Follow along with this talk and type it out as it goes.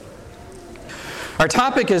Our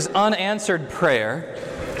topic is unanswered prayer,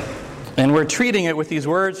 and we're treating it with these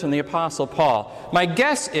words from the Apostle Paul. My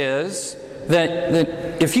guess is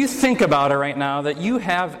that if you think about it right now, that you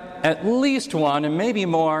have at least one, and maybe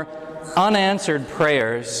more, unanswered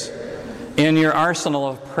prayers in your arsenal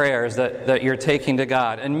of prayers that you're taking to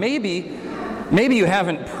God. And maybe you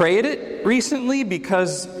haven't prayed it recently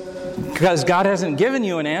because God hasn't given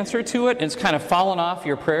you an answer to it, and it's kind of fallen off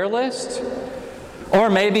your prayer list. Or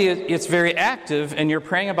maybe it's very active and you're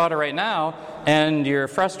praying about it right now and you're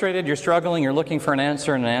frustrated, you're struggling, you're looking for an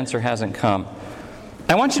answer and an answer hasn't come.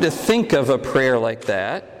 I want you to think of a prayer like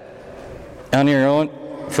that on your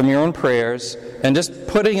own, from your own prayers, and just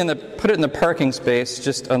put it in the parking space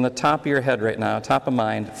just on the top of your head right now, top of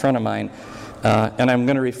mind, front of mind. And I'm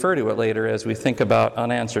going to refer to it later as we think about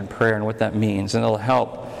unanswered prayer and what that means. And it'll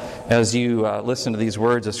help as you listen to these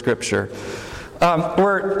words of Scripture.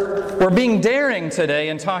 We're being daring today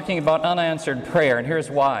in talking about unanswered prayer, and here's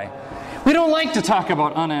why. We don't like to talk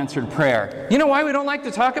about unanswered prayer. You know why we don't like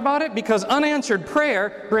to talk about it? Because unanswered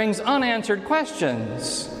prayer brings unanswered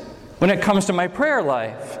questions when it comes to my prayer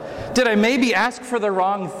life. Did I maybe ask for the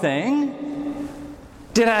wrong thing?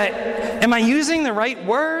 Am I using the right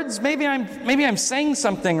words? Maybe I'm saying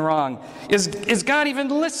something wrong. Is God even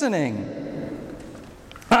listening?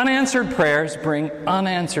 Unanswered prayers bring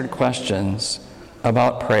unanswered questions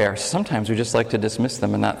about prayer. Sometimes we just like to dismiss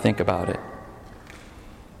them and not think about it.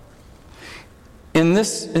 In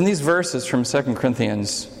these verses from 2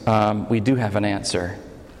 Corinthians, we do have an answer.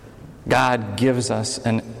 God gives us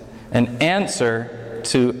an answer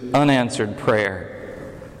to unanswered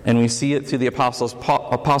prayer. And we see it through the Apostle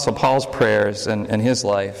Paul's prayers and his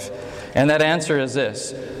life. And that answer is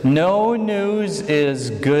this: no news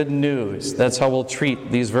is good news. That's how we'll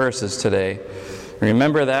treat these verses today.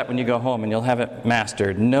 Remember that when you go home and you'll have it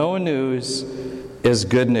mastered. No news is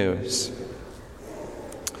good news.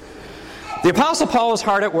 The Apostle Paul was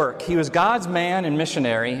hard at work. He was God's man and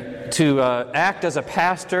missionary to act as a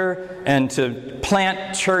pastor and to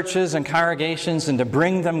plant churches and congregations and to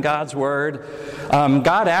bring them God's Word.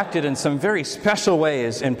 God acted in some very special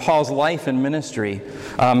ways in Paul's life and ministry.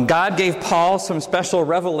 God gave Paul some special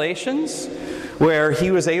revelations where he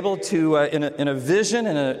was able to, in a vision,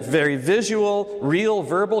 in a very visual, real,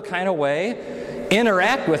 verbal kind of way,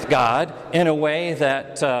 interact with God in a way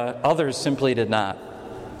that others simply did not.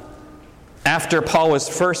 After Paul was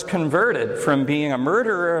first converted from being a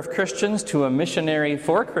murderer of Christians to a missionary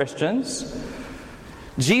for Christians,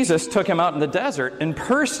 Jesus took him out in the desert and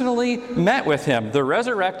personally met with him. The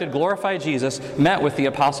resurrected, glorified Jesus met with the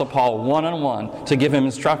Apostle Paul one-on-one to give him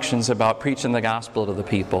instructions about preaching the gospel to the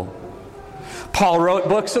people. Paul wrote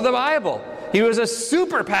books of the Bible. He was a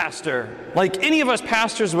super pastor, like any of us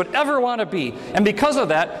pastors would ever want to be. And because of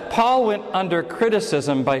that, Paul went under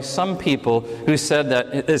criticism by some people who said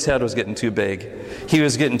that his head was getting too big. He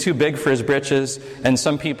was getting too big for his britches, and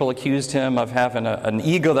some people accused him of having an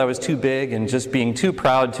ego that was too big and just being too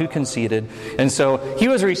proud, too conceited. And so he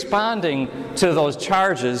was responding to those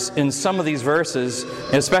charges in some of these verses,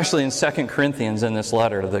 especially in 2 Corinthians, in this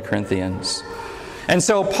letter to the Corinthians. And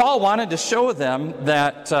so Paul wanted to show them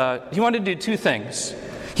that he wanted to do two things.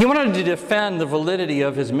 He wanted to defend the validity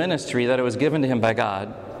of his ministry, that it was given to him by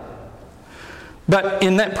God. But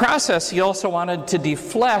in that process, he also wanted to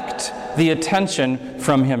deflect the attention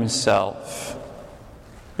from himself.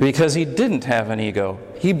 Because he didn't have an ego.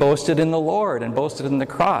 He boasted in the Lord and boasted in the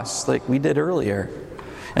cross, like we did earlier.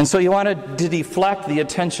 And so he wanted to deflect the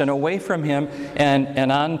attention away from him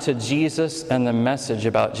and on to Jesus and the message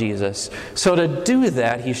about Jesus. So to do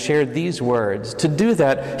that, he shared these words. To do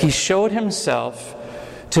that, he showed himself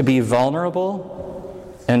to be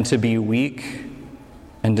vulnerable and to be weak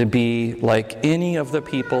and to be like any of the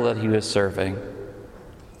people that he was serving.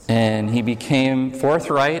 And he became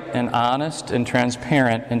forthright and honest and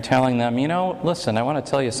transparent in telling them, listen, I want to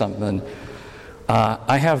tell you something.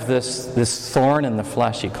 I have this thorn in the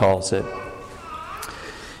flesh, he calls it.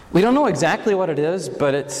 We don't know exactly what it is,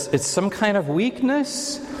 but it's some kind of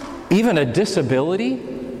weakness, even a disability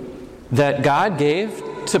that God gave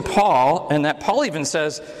to Paul, and that Paul even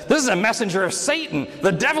says, this is a messenger of Satan.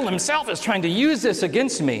 The devil himself is trying to use this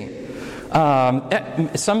against me.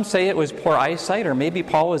 Some say it was poor eyesight, or maybe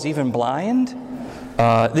Paul was even blind.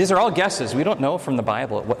 These are all guesses. We don't know from the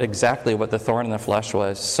Bible exactly what the thorn in the flesh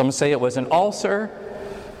was. Some say it was an ulcer.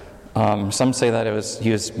 Some say that he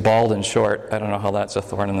was bald and short. I don't know how that's a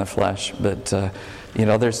thorn in the flesh. But,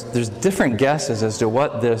 there's different guesses as to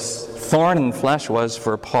what this thorn in the flesh was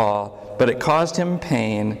for Paul. But it caused him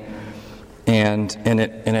pain, and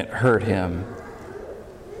it hurt him.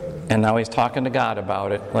 And now he's talking to God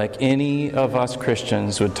about it, like any of us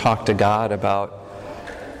Christians would talk to God about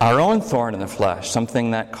our own thorn in the flesh,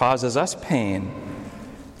 something that causes us pain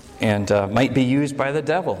and might be used by the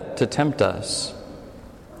devil to tempt us.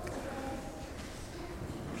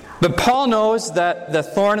 But Paul knows that the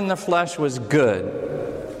thorn in the flesh was good,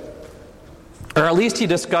 or at least he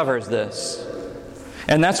discovers this.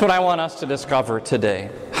 And that's what I want us to discover today.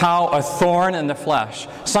 How a thorn in the flesh,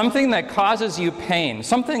 something that causes you pain,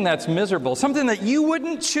 something that's miserable, something that you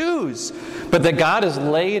wouldn't choose, but that God has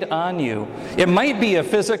laid on you. It might be a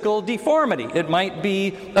physical deformity. It might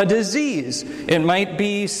be a disease. It might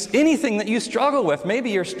be anything that you struggle with. Maybe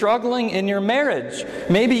you're struggling in your marriage.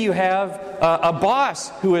 Maybe you have a boss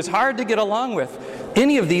who is hard to get along with.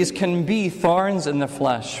 Any of these can be thorns in the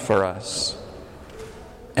flesh for us.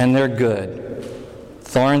 And they're good.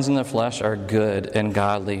 Thorns in the flesh are good and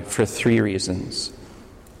godly for 3 reasons.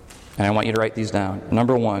 And I want you to write these down.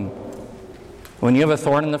 Number 1, when you have a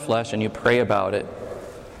thorn in the flesh and you pray about it,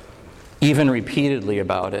 even repeatedly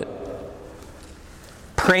about it,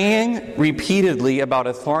 praying repeatedly about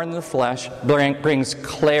a thorn in the flesh brings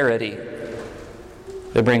clarity.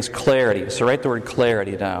 It brings clarity. So write the word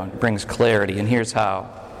clarity down. It brings clarity, and here's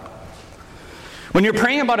how. When you're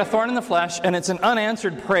praying about a thorn in the flesh and it's an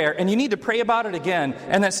unanswered prayer and you need to pray about it again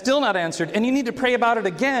and that's still not answered and you need to pray about it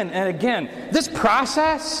again and again, this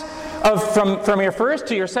process of from your first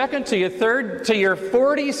to your second to your third to your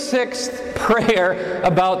 46th prayer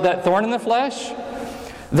about that thorn in the flesh,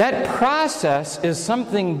 that process is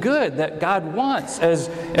something good that God wants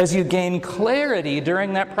as you gain clarity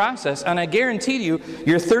during that process. And I guarantee you,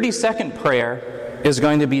 your 32nd prayer is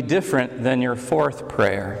going to be different than your 4th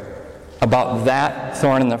prayer about that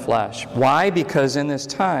thorn in the flesh. Why? Because in this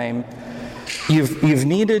time, you've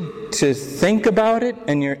needed to think about it,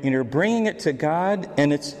 and you're bringing it to God,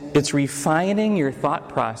 and it's refining your thought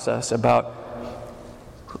process about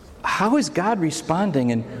how is God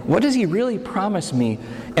responding, and what does He really promise me,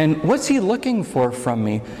 and what's He looking for from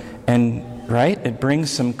me, and right, it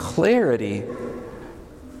brings some clarity,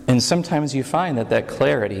 and sometimes you find that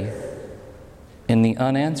clarity in the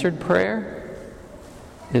unanswered prayer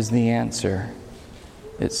is the answer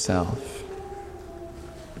itself.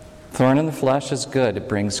 Thorn in the flesh is good. It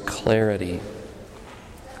brings clarity.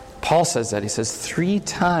 Paul says that. He says, 3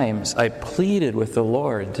 times I pleaded with the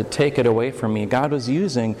Lord to take it away from me. God was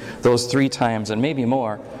using those 3 times, and maybe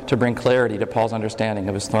more, to bring clarity to Paul's understanding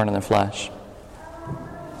of his thorn in the flesh.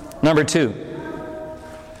 Number 2,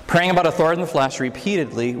 praying about a thorn in the flesh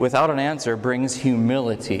repeatedly without an answer brings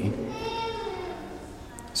humility.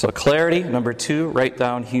 So clarity. Number 2, write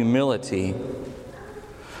down humility.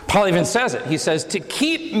 Paul even says it. He says, to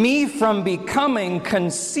keep me from becoming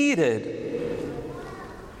conceited.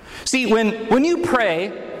 See, when you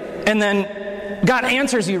pray and then God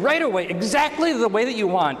answers you right away exactly the way that you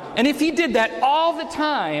want, and if He did that all the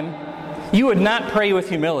time, you would not pray with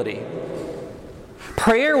humility.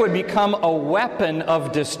 Prayer would become a weapon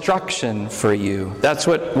of destruction for you. That's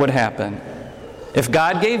what would happen. If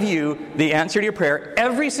God gave you the answer to your prayer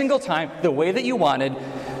every single time the way that you wanted,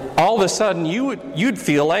 all of a sudden you'd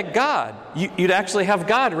feel like God. You'd actually have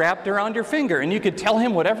God wrapped around your finger, and you could tell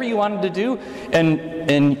Him whatever you wanted to do.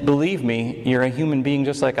 And believe me, you're a human being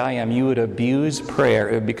just like I am. You would abuse prayer.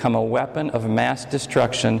 It would become a weapon of mass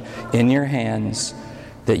destruction in your hands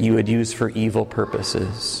that you would use for evil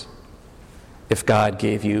purposes. If God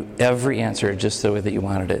gave you every answer just the way that you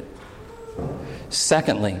wanted it.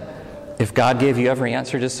 Secondly, if God gave you every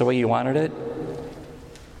answer just the way you wanted it,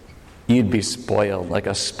 you'd be spoiled, like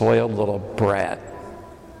a spoiled little brat.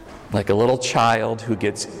 Like a little child who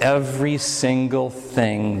gets every single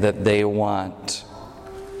thing that they want.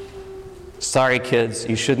 Sorry, kids,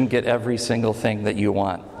 you shouldn't get every single thing that you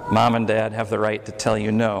want. Mom and Dad have the right to tell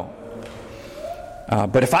you no.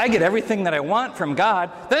 But if I get everything that I want from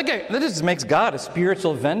God, that just makes God a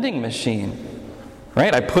spiritual vending machine.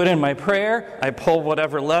 Right? I put in my prayer, I pull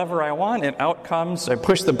whatever lever I want, and out comes, I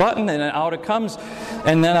push the button, and out it comes.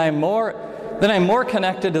 And then I'm more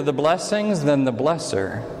connected to the blessings than the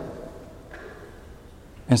blesser.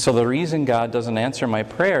 And so the reason God doesn't answer my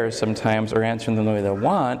prayers sometimes, or answer them the way they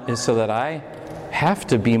want, is so that I have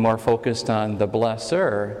to be more focused on the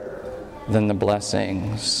blesser than the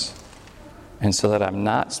blessings. And so that I'm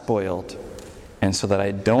not spoiled, and so that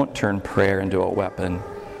I don't turn prayer into a weapon.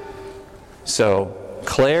 So,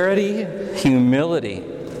 clarity, humility.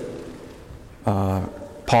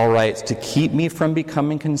 Paul writes, to keep me from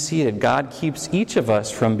becoming conceited. God keeps each of us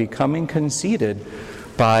from becoming conceited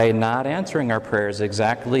by not answering our prayers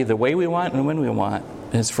exactly the way we want and when we want.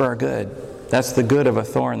 It's for our good. That's the good of a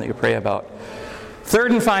thorn that you pray about.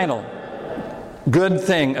 Third and final, good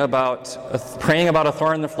thing about praying about a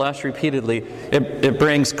thorn in the flesh repeatedly. It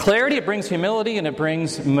brings clarity, it brings humility, and it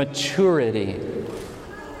brings maturity.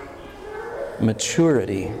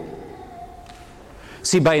 Maturity.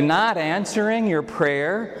 See, by not answering your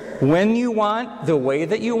prayer when you want, the way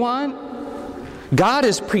that you want, God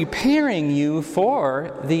is preparing you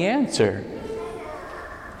for the answer.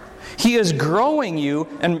 He is growing you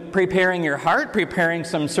and preparing your heart, preparing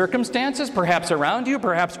some circumstances, perhaps around you,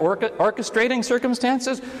 perhaps orchestrating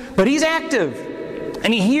circumstances. But He's active,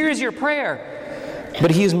 and He hears your prayer. But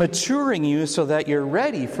He's maturing you so that you're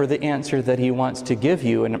ready for the answer that He wants to give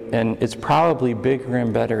you. And it's probably bigger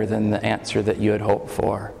and better than the answer that you had hoped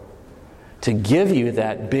for. To give you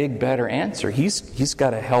that big, better answer, He's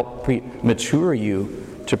got to help mature you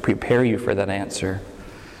to prepare you for that answer.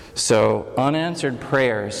 So, unanswered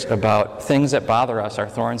prayers about things that bother us are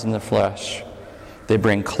thorns in the flesh. They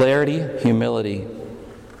bring clarity, humility,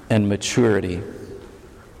 and maturity.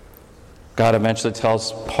 God eventually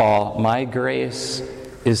tells Paul, "My grace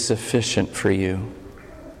is sufficient for you."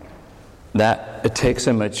 That it takes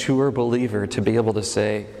a mature believer to be able to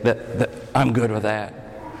say that I'm good with that.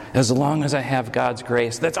 As long as I have God's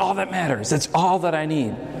grace, that's all that matters. That's all that I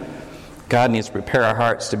need. God needs to prepare our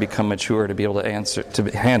hearts to become mature, to be able to answer,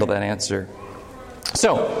 to handle that answer.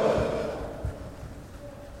 So,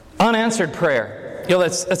 unanswered prayer.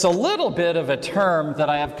 It's a little bit of a term that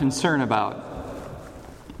I have concern about.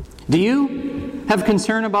 Do you have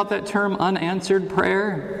concern about that term, unanswered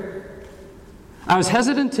prayer? I was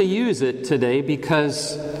hesitant to use it today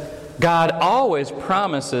because God always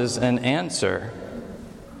promises an answer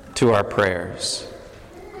to our prayers.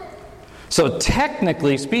 So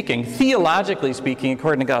technically speaking, theologically speaking,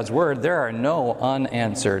 according to God's Word, there are no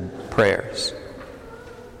unanswered prayers.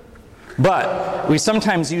 But we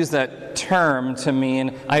sometimes use that term to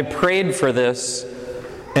mean, I prayed for this,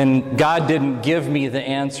 and God didn't give me the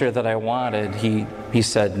answer that I wanted. He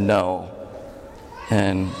said no.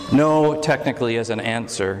 And no technically is an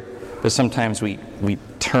answer, but sometimes we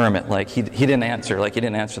term it like he didn't answer, like He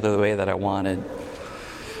didn't answer the way that I wanted.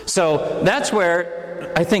 So that's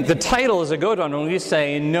where I think the title is a good one when we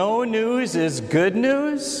say no news is good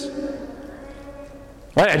news.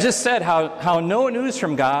 Right? I just said how no news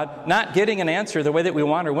from God, not getting an answer the way that we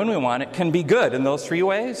want or when we want it, can be good in those three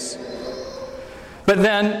ways. But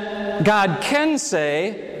then God can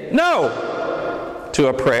say no to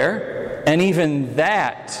a prayer, and even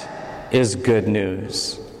that is good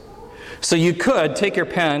news. So you could take your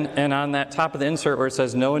pen and on that top of the insert where it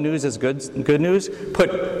says no news is good news,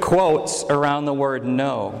 put quotes around the word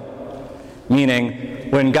no.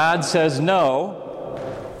 Meaning, when God says no,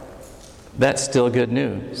 that's still good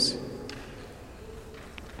news.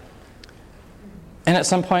 And at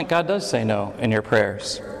some point, God does say no in your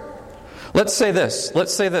prayers. Let's say this.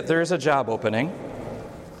 Let's say that there is a job opening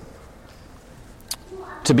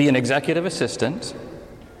to be an executive assistant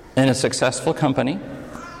in a successful company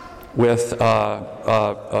with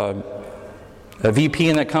a VP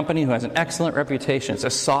in that company who has an excellent reputation. It's a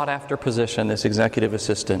sought-after position, this executive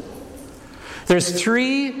assistant. There's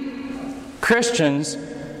 3 Christians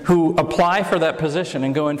who apply for that position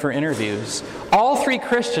and go in for interviews. All 3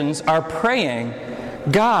 Christians are praying,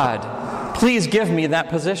 God, please give me that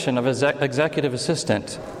position of executive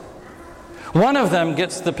assistant. One of them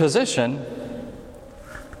gets the position.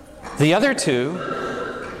 The other 2,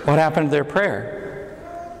 what happened to their prayer?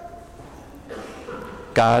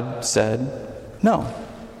 God said no.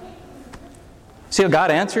 See how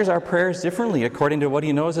God answers our prayers differently according to what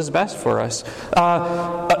He knows is best for us.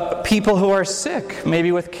 People who are sick,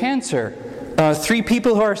 maybe with cancer. 3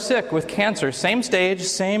 people who are sick with cancer, same stage,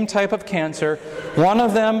 same type of cancer. One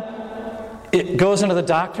of them, it goes into the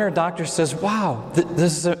doctor. The doctor says, "Wow,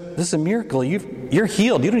 this is a miracle. You're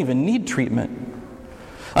healed. You don't even need treatment."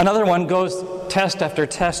 Another one goes test after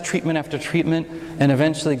test, treatment after treatment, and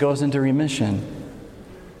eventually goes into remission.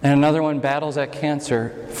 And another one battles that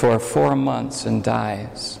cancer for 4 months and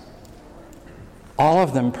dies. All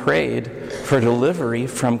of them prayed for delivery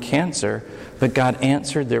from cancer, but God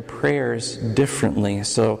answered their prayers differently.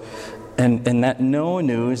 So, and that no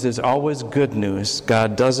news is always good news.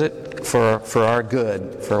 God does it for our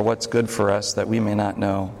good, for what's good for us that we may not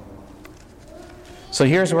know. So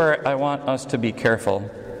here's where I want us to be careful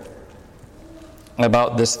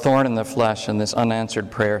about this thorn in the flesh and this unanswered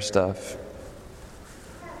prayer stuff.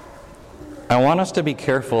 I want us to be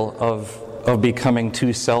careful of becoming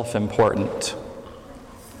too self-important.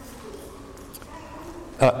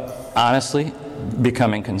 Honestly,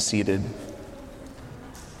 becoming conceited.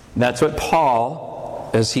 That's what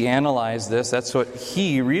Paul, as he analyzed this, that's what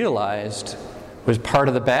he realized was part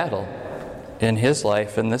of the battle in his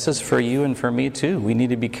life, and this is for you and for me too. We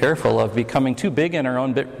need to be careful of becoming too big in our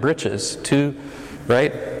own britches, too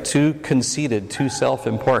conceited, too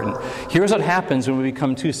self-important. Here's what happens when we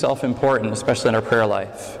become too self-important, especially in our prayer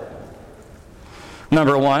life.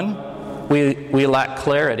 Number one, we lack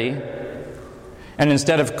clarity. And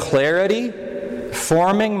instead of clarity,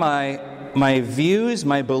 forming my views,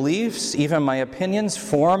 my beliefs, even my opinions,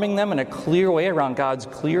 forming them in a clear way around God's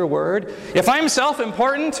clear word. If I'm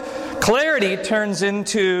self-important, clarity turns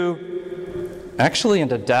into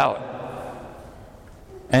doubt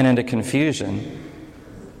and into confusion.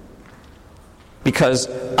 Because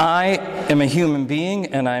I am a human being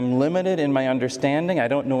and I'm limited in my understanding. I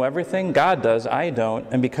don't know everything. God does, I don't.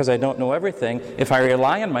 And because I don't know everything, if I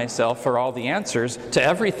rely on myself for all the answers to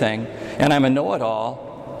everything, and I'm a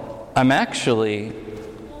know-it-all, I'm actually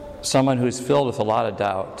someone who's filled with a lot of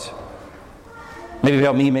doubt. Maybe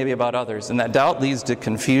about me, maybe about others. And that doubt leads to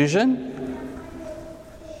confusion.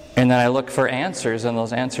 And then I look for answers, and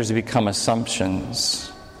those answers become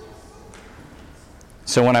assumptions.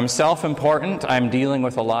 So when I'm self-important, I'm dealing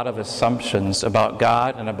with a lot of assumptions about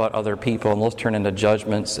God and about other people, and those turn into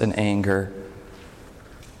judgments and anger,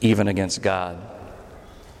 even against God.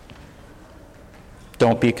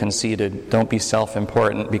 Don't be conceited. Don't be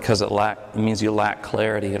self-important, because it means you lack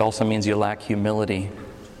clarity. It also means you lack humility.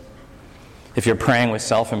 If you're praying with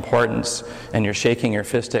self-importance and you're shaking your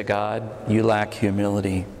fist at God, you lack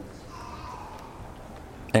humility.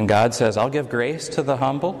 And God says, I'll give grace to the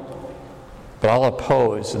humble, but I'll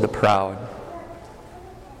oppose the proud.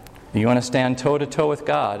 You want to stand toe-to-toe with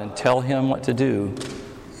God and tell Him what to do,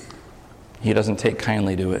 He doesn't take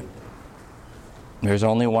kindly to it. There's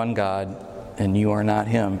only one God, and you are not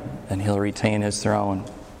Him, and He'll retain His throne.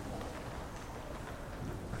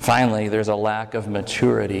 Finally, there's a lack of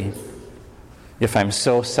maturity. If I'm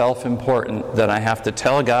so self-important that I have to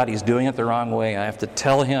tell God He's doing it the wrong way, I have to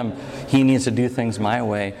tell Him He needs to do things my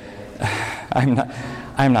way,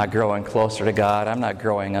 I'm not growing closer to God. I'm not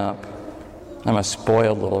growing up. I'm a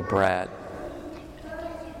spoiled little brat.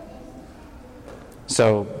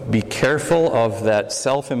 So be careful of that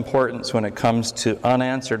self-importance when it comes to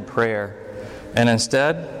unanswered prayer. And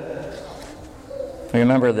instead,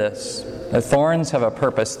 remember this. The thorns have a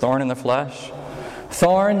purpose. Thorn in the flesh.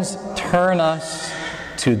 Thorns turn us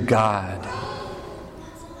to God.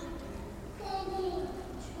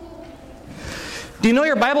 Do you know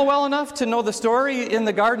your Bible well enough to know the story in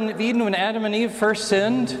the Garden of Eden when Adam and Eve first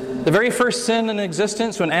sinned? The very first sin in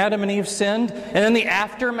existence when Adam and Eve sinned, and then the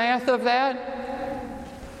aftermath of that?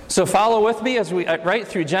 So follow with me as we right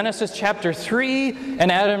through Genesis chapter 3,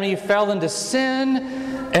 and Adam and Eve fell into sin,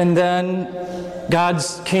 and then God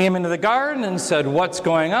came into the garden and said, what's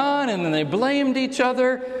going on? And then they blamed each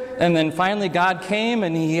other. And then finally God came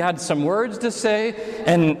and He had some words to say.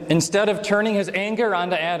 And instead of turning His anger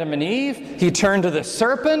onto Adam and Eve, He turned to the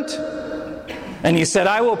serpent. And He said,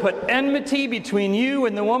 I will put enmity between you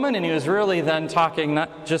and the woman. And He was really then talking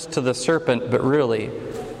not just to the serpent, but really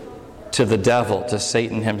to the devil, to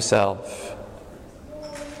Satan himself.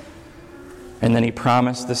 And then He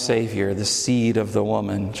promised the Savior, the seed of the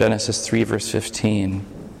woman, Genesis 3 verse 15.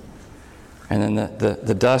 And then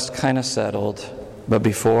the dust kind of settled. But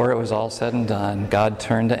before it was all said and done, God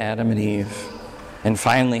turned to Adam and Eve and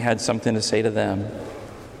finally had something to say to them.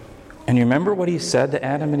 And you remember what He said to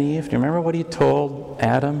Adam and Eve? Do you remember what He told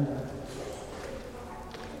Adam?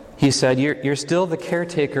 He said, you're still the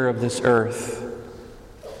caretaker of this earth.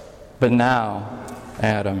 But now,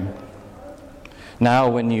 Adam, now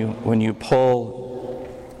when you pull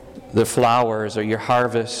the flowers or you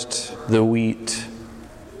harvest the wheat,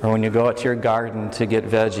 or when you go out to your garden to get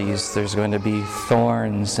veggies, there's going to be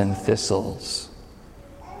thorns and thistles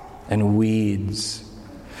and weeds.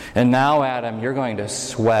 And now, Adam, you're going to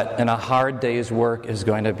sweat, and a hard day's work is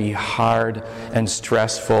going to be hard and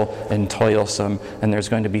stressful and toilsome, and there's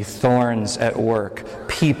going to be thorns at work,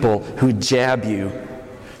 people who jab you,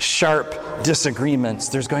 sharp disagreements.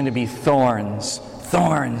 There's going to be thorns.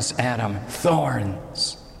 Thorns, Adam,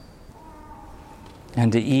 thorns.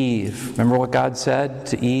 And to Eve, remember what God said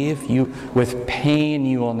to Eve? With pain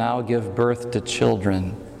you will now give birth to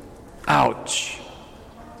children. Ouch.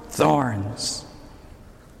 Thorns.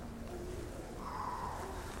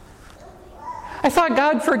 I thought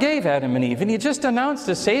God forgave Adam and Eve, and He just announced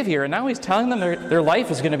a Savior, and now He's telling them their life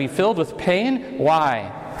is going to be filled with pain. Why?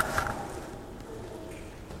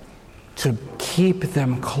 To keep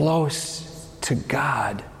them close to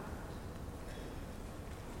God.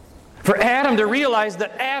 For Adam to realize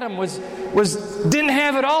that Adam didn't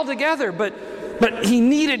have it all together, but But he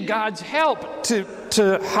needed God's help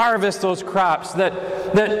to harvest those crops, that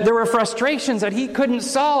there were frustrations that he couldn't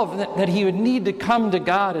solve, that he would need to come to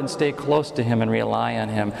God and stay close to him and rely on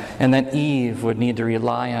him. And that Eve would need to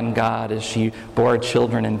rely on God as she bore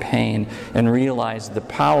children in pain and realized the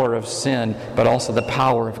power of sin, but also the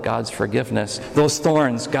power of God's forgiveness. Those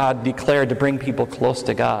thorns God declared to bring people close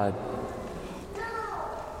to God.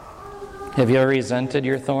 Have you ever resented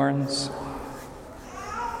your thorns?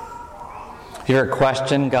 Have you ever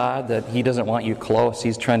questioned God that He doesn't want you close?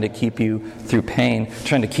 He's trying to keep you through pain,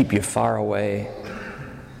 trying to keep you far away.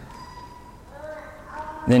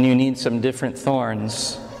 Then you need some different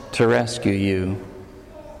thorns to rescue you.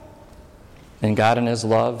 And God in His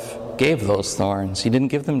love gave those thorns. He didn't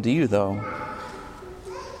give them to you, though.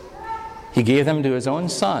 He gave them to His own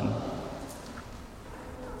Son.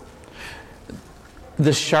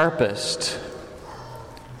 The sharpest,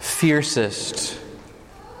 fiercest,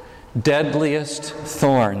 deadliest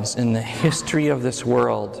thorns in the history of this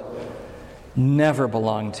world never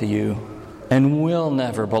belong to you and will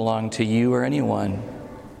never belong to you or anyone.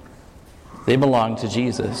 They belong to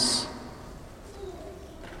Jesus.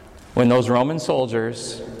 When those Roman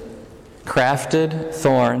soldiers crafted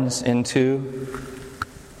thorns into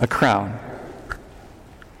a crown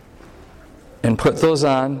and put those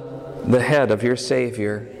on the head of your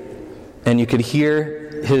Savior, and you could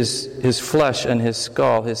hear his flesh and his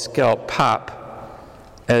scalp pop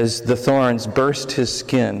as the thorns burst his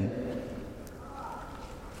skin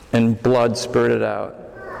and blood spurted out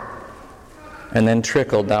and then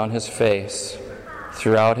trickled down his face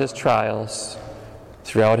throughout his trials,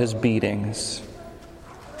 throughout his beatings,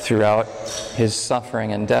 throughout his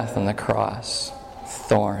suffering and death on the cross.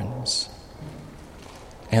 Thorns.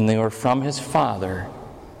 And they were from his Father.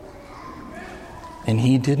 And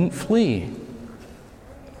he didn't flee.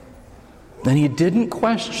 And he didn't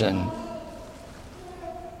question.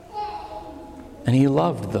 And he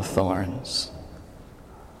loved the thorns.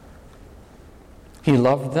 He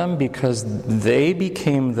loved them because they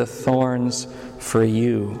became the thorns for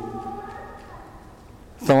you.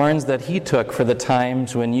 Thorns that he took for the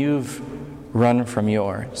times when you've run from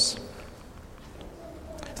yours.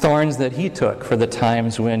 Thorns that he took for the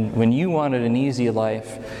times when you wanted an easy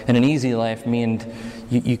life, and an easy life meant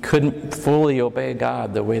you couldn't fully obey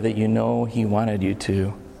God the way that you know He wanted you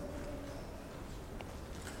to.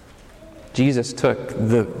 Jesus took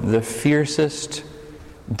the fiercest,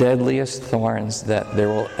 deadliest thorns that there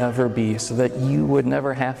will ever be so that you would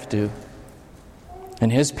never have to.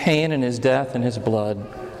 And His pain and His death and His blood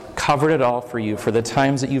covered it all for you, for the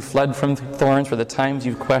times that you fled from thorns, for the times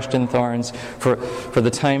you've questioned thorns, for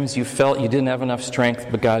the times you felt you didn't have enough strength,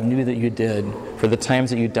 but God knew that you did, for the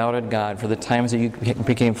times that you doubted God, for the times that you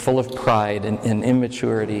became full of pride and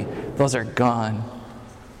immaturity. Those are gone.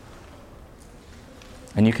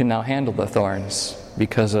 And you can now handle the thorns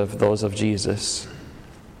because of those of Jesus.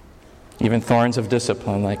 Even thorns of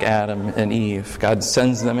discipline like Adam and Eve. God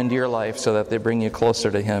sends them into your life so that they bring you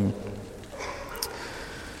closer to Him.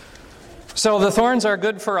 So the thorns are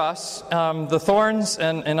good for us. The thorns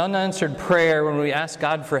and unanswered prayer when we ask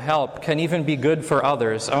God for help can even be good for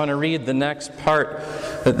others. I want to read the next part.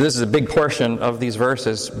 This is a big portion of these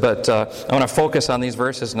verses, but I want to focus on these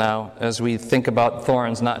verses now as we think about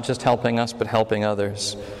thorns not just helping us, but helping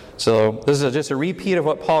others. So this is just a repeat of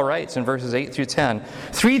what Paul writes in verses 8 through 10.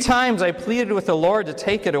 3 times I pleaded with the Lord to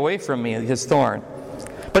take it away from me, His thorn.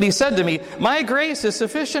 But He said to me, "My grace is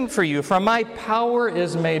sufficient for you, for my power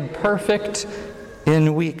is made perfect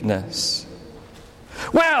in weakness."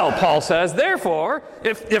 Well, Paul says, therefore,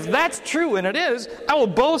 if that's true, and it is, I will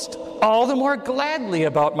boast all the more gladly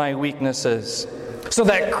about my weaknesses, so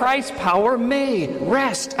that Christ's power may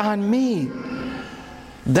rest on me.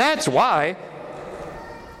 That's why,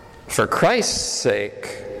 for Christ's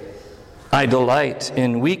sake, I delight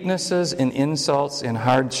in weaknesses, in insults, in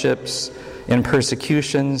hardships, in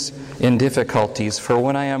persecutions, in difficulties. For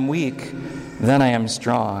when I am weak, then I am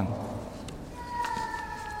strong.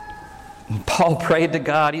 And Paul prayed to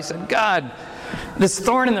God. He said, God, this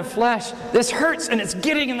thorn in the flesh, this hurts and it's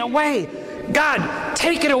getting in the way. God,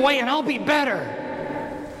 take it away and I'll be better.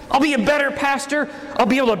 I'll be a better pastor. I'll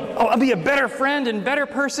be a better friend and better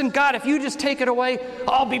person. God, if you just take it away,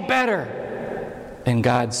 I'll be better. And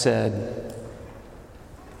God said,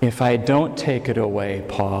 if I don't take it away,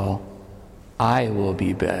 Paul, I will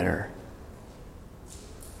be better.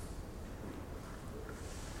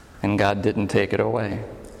 And God didn't take it away.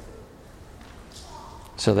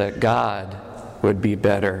 So that God would be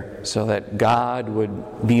better. So that God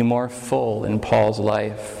would be more full in Paul's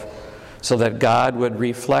life. So that God would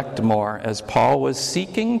reflect more, as Paul was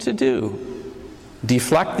seeking to do.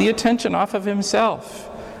 deflect the attention off of himself.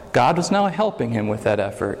 God was now helping him with that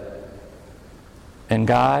effort. And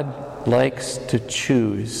God likes to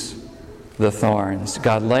choose the thorns.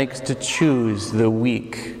 God likes to choose the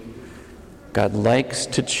weak. God likes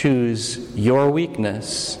to choose your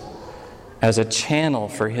weakness as a channel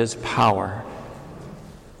for his power.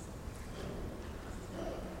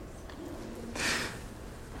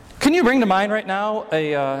 Can you bring to mind right now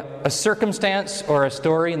a circumstance or a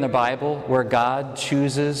story in the Bible where God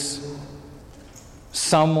chooses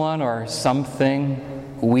someone or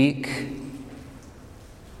something weak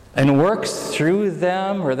and works through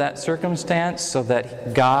them or that circumstance so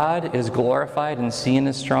that God is glorified and seen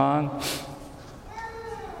as strong?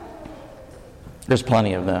 There's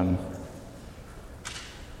plenty of them.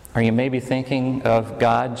 Are you maybe thinking of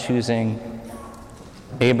God choosing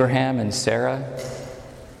Abraham and Sarah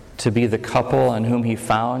to be the couple on whom he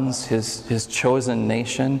founds his chosen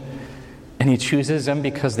nation, and he chooses them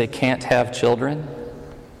because they can't have children?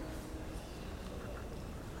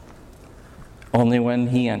 Only when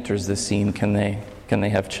he enters the scene can they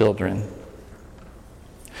have children.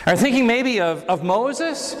 Are you thinking maybe of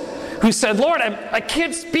Moses, who said, Lord, I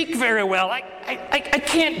can't speak very well. I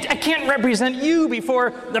can't represent you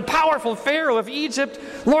before the powerful Pharaoh of Egypt.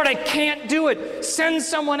 Lord, I can't do it. Send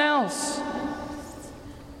someone else.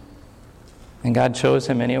 And God chose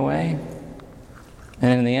him anyway.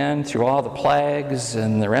 And in the end, through all the plagues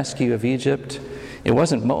and the rescue of Egypt, it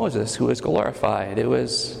wasn't Moses who was glorified. It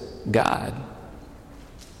was God.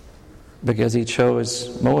 Because he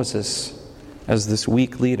chose Moses as this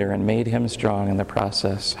weak leader and made him strong in the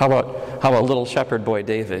process. How about little shepherd boy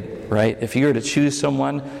David, right? If you were to choose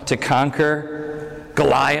someone to conquer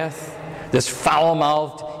Goliath, this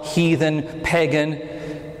foul-mouthed, heathen, pagan,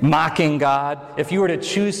 mocking God, if you were to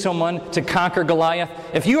choose someone to conquer Goliath,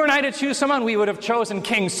 if you and I to choose someone, we would have chosen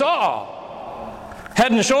King Saul,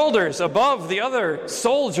 head and shoulders above the other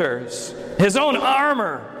soldiers, his own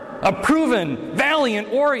armor, a proven, valiant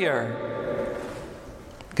warrior.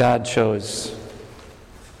 God chose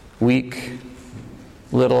weak,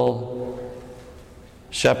 little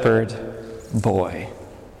shepherd boy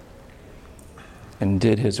and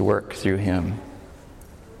did his work through him.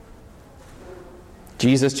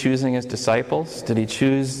 Jesus choosing his disciples, did he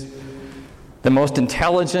choose the most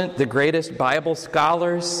intelligent, the greatest Bible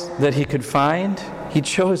scholars that he could find? He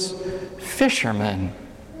chose fishermen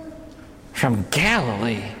from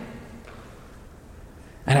Galilee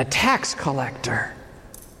and a tax collector.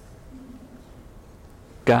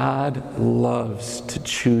 God loves to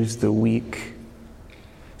choose the weak.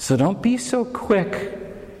 So don't be so quick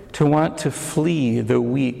to want to flee the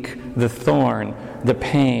weak, the thorn, the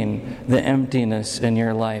pain, the emptiness in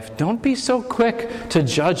your life. Don't be so quick to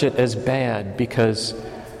judge it as bad, because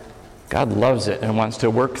God loves it and wants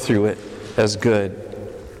to work through it as good.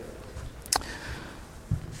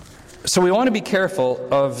 So we want to be careful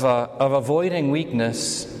of avoiding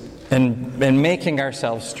weakness and making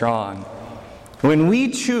ourselves strong. When we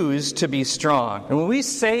choose to be strong, and when we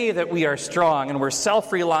say that we are strong and we're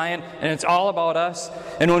self-reliant and it's all about us,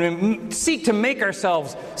 and when we seek to make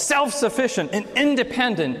ourselves self-sufficient and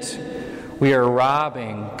independent, we are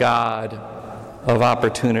robbing God of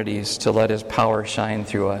opportunities to let his power shine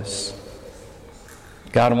through us.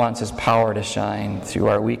 God wants his power to shine through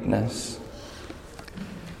our weakness.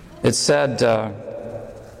 It's said that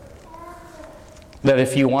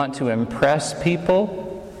if you want to impress people,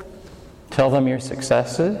 tell them your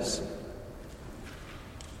successes.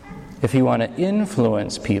 If you want to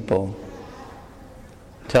influence people,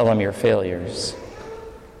 tell them your failures.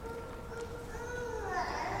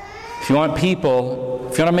 If you want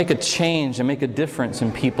to make a change and make a difference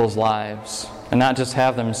in people's lives, and not just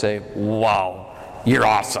have them say, wow, you're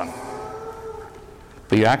awesome,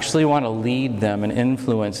 but you actually want to lead them and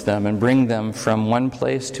influence them and bring them from one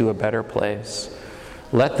place to a better place,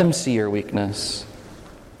 let them see your weakness.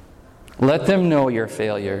 Let them know your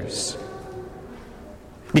failures.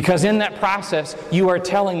 Because in that process, you are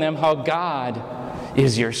telling them how God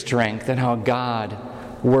is your strength and how God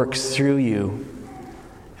works through you.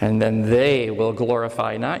 And then they will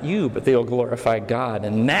glorify not you, but they will glorify God.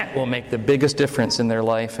 And that will make the biggest difference in their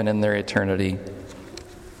life and in their eternity.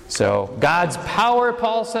 So, God's power,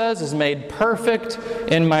 Paul says, is made perfect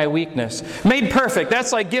in my weakness. Made perfect,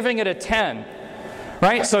 that's like giving it a 10.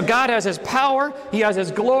 Right? So God has his power, he has his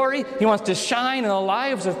glory, he wants to shine in the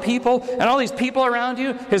lives of people, and all these people around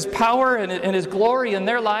you, his power and his glory in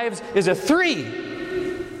their lives is a 3.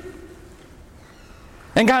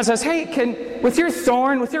 And God says, hey, with your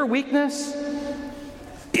thorn, with your weakness,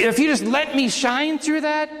 if you just let me shine through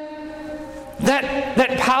that,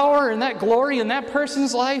 that power and that glory in that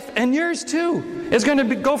person's life, and yours too, is going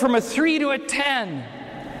to go from a 3 to a 10.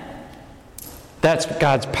 That's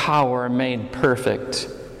God's power made perfect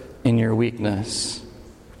in your weakness.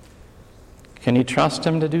 Can you trust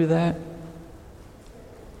Him to do that?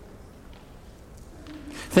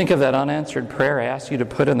 Think of that unanswered prayer I asked you to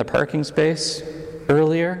put in the parking space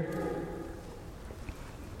earlier.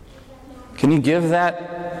 Can you give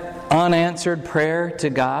that unanswered prayer to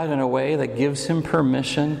God in a way that gives Him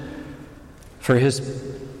permission for His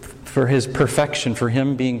perfection, for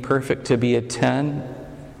Him being perfect, to be a 10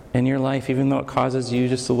 in your life, even though it causes you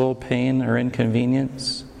just a little pain or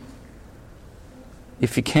inconvenience?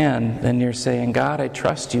 If you can, then you're saying, God, I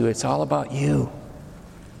trust you. It's all about you.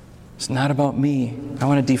 It's not about me. I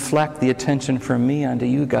want to deflect the attention from me onto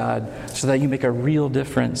you, God, so that you make a real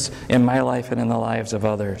difference in my life and in the lives of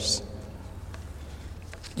others.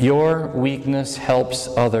 Your weakness helps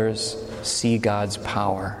others see God's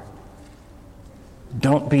power.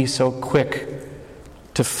 Don't be so quick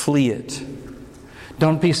to flee it.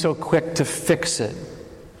 Don't be so quick to fix it.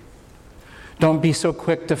 Don't be so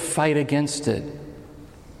quick to fight against it.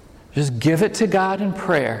 Just give it to God in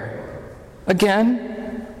prayer.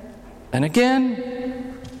 Again, and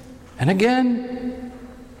again, and again.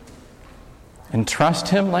 And trust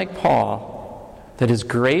Him like Paul, that His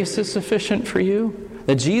grace is sufficient for you,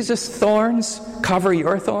 that Jesus' thorns cover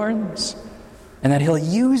your thorns, and that He'll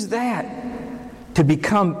use that to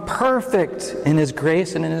become perfect in His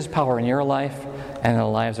grace and in His power in your life and in the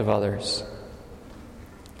lives of others.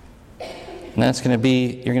 And that's going to be,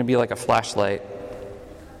 you're going to be like a flashlight.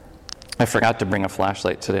 I forgot to bring a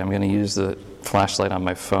flashlight today. I'm going to use the flashlight on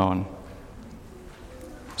my phone.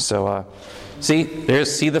 So, see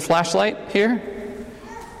the flashlight here?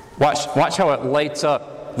 Watch how it lights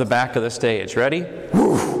up the back of the stage. Ready?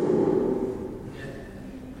 Woo!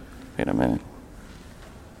 Wait a minute.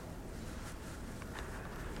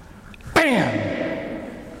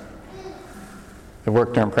 Bam! It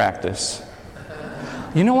worked during practice.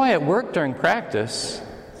 You know why it worked during practice?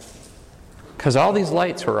 Because all these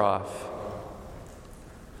lights were off.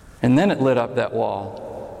 And then it lit up that wall.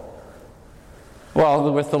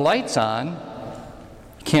 Well, with the lights on,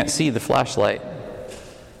 you can't see the flashlight.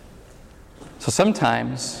 So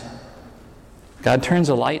sometimes God turns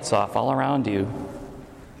the lights off all around you,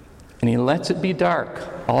 and He lets it be dark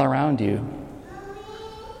all around you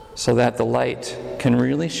so that the light can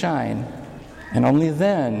really shine, and only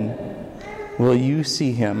then will you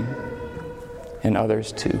see Him and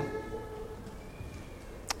others too.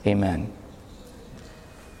 Amen.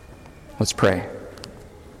 Let's pray.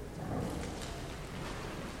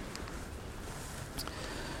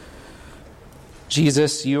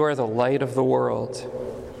 Jesus, you are the light of the world.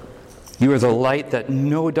 You are the light that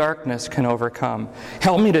no darkness can overcome.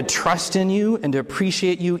 Help me to trust in you and to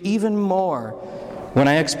appreciate you even more when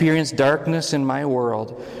I experience darkness in my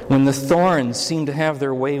world, when the thorns seem to have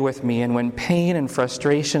their way with me, and when pain and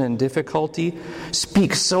frustration and difficulty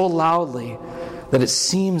speak so loudly that it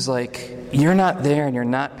seems like you're not there and you're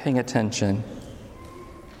not paying attention.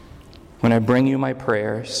 When I bring you my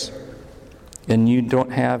prayers and you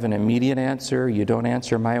don't have an immediate answer, you don't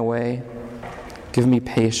answer my way, give me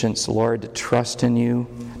patience, Lord, to trust in you.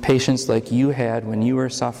 Patience like you had when you were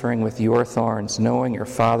suffering with your thorns, knowing your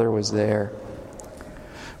Father was there.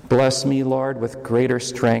 Bless me, Lord, with greater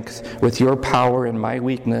strength, with your power in my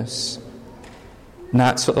weakness.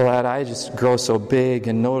 Not so that I just grow so big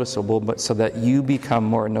and noticeable, but so that you become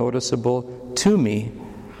more noticeable to me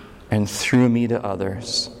and through me to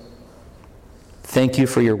others. Thank you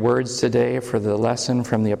for your words today, for the lesson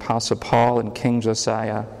from the Apostle Paul and King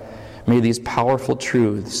Josiah. May these powerful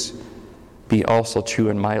truths be also true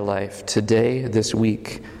in my life today, this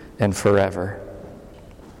week, and forever.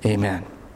 Amen.